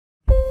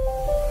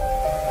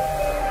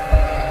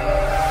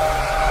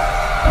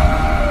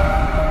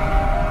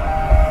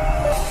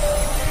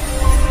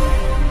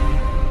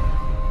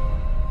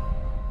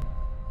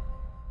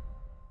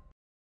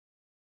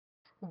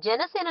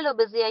జనసేనలో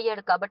బిజీ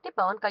అయ్యాడు కాబట్టి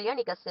పవన్ కళ్యాణ్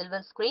ఇక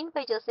సిల్వర్ స్క్రీన్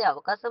పై చేసే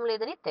అవకాశం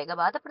లేదని తెగ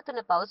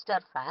బాధపడుతున్న పవర్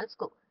స్టార్ ఫ్యాన్స్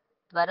కు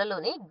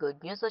త్వరలోనే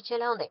గుడ్ న్యూస్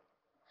వచ్చేలా ఉంది.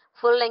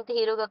 ఫుల్ లెంగ్త్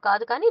హీరోగా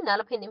కాదు కానీ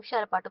 40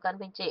 నిమిషాల పాటు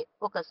కనిపించే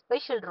ఒక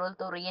స్పెషల్ రోల్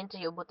తో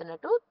రీఎంట్రీ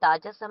ఇవ్వబోతున్నట్టు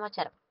తాజా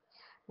సమాచారం.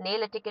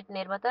 నేల టికెట్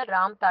నిర్మాత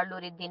రామ్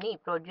తాళ్లూరి దీన్ని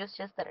ప్రొడ్యూస్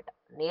చేస్తారట.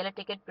 నేల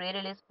టికెట్ ప్రీ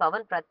రిలీజ్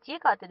పవన్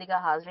ప్రత్యేక అతిథిగా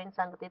హాజరైన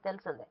సంగతి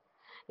తెలిసిందే.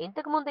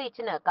 ఇంతకు ముందు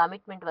ఇచ్చిన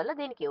కమిట్మెంట్ వల్ల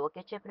దీనికి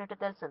ఓకే చెప్పినట్టు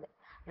తెలిసింది.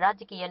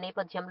 రాజకీయ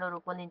నేపథ్యంలో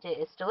రూపొందించే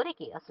ఈ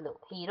స్టోరీకి అసలు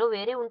హీరో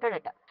వేరే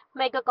ఉంటాడట.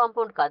 మెగా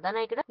కాంపౌండ్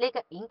కథానాయకుడా లేక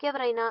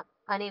ఇంకెవరైనా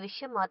అనే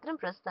విషయం మాత్రం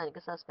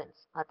ప్రస్తుతానికి సస్పెన్స్.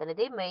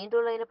 అతనిదే మెయిన్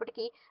రోల్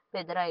అయినప్పటికీ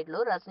పెద్దరాయుడులో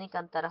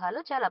రజనీకాంత్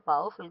తరహాలో చాలా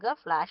పవర్ఫుల్ గా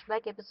ఫ్లాష్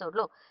బ్యాక్ ఎపిసోడ్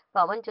లో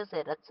పవన్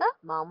చేసే రచ్చ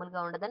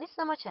మామూలుగా ఉండదని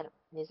సమాచారం.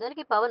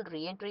 నిజానికి పవన్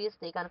రీ ఎంట్రీ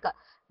ఇస్తే కనుక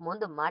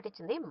ముందు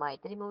మాటిచ్చింది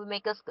మైత్రి మూవీ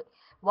మేకర్స్ కి.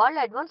 వాళ్ళ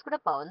అడ్వాన్స్ కూడా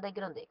పవన్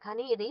దగ్గర ఉంది.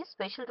 కానీ ఇది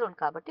స్పెషల్ రోల్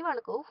కాబట్టి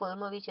వాళ్ళకు ఫుల్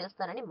మూవీ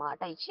చేస్తానని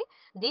మాట ఇచ్చి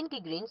దీనికి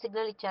గ్రీన్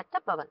సిగ్నల్ ఇచ్చాట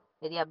పవన్.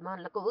 ఇది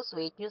అభిమానులకు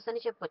స్వీట్ న్యూస్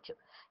అని చెప్పొచ్చు.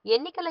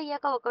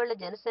 ఎన్నికలయ్యాక ఒకవేళ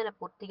జనసేన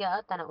పూర్తిగా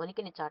తన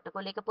ఉనికిని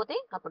చాటుకోలేకపోతే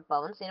అప్పుడు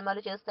పవన్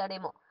సినిమాలు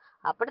చేస్తాడేమో.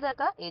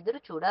 అప్పటిదాకా ఎదురు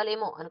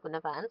చూడాలేమో అనుకున్న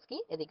ఫ్యాన్స్ కి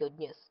ఇది గుడ్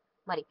న్యూస్.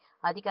 మరి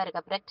అధికారిక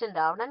ప్రకటన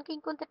రావడానికి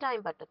ఇంకొంత టైం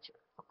పట్టొచ్చు.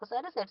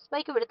 ఒక్కసారి సెట్స్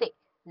పైకి వెళితే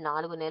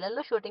 4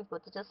 నెలల్లో షూటింగ్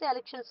పూర్తి చేసి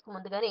ఎలక్షన్స్ కు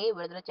ముందుగానే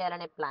విడుదల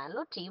చేయాలనే ప్లాన్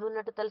లో టీం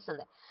ఉన్నట్టు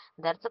తెలిసిందే.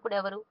 దర్శకుడు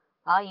ఎవరు,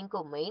 ఇంకో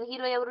మెయిన్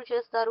హీరో ఎవరు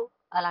చేస్తారు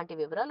అలాంటి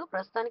వివరాలు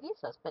ప్రస్తుతానికి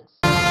సస్పెన్స్.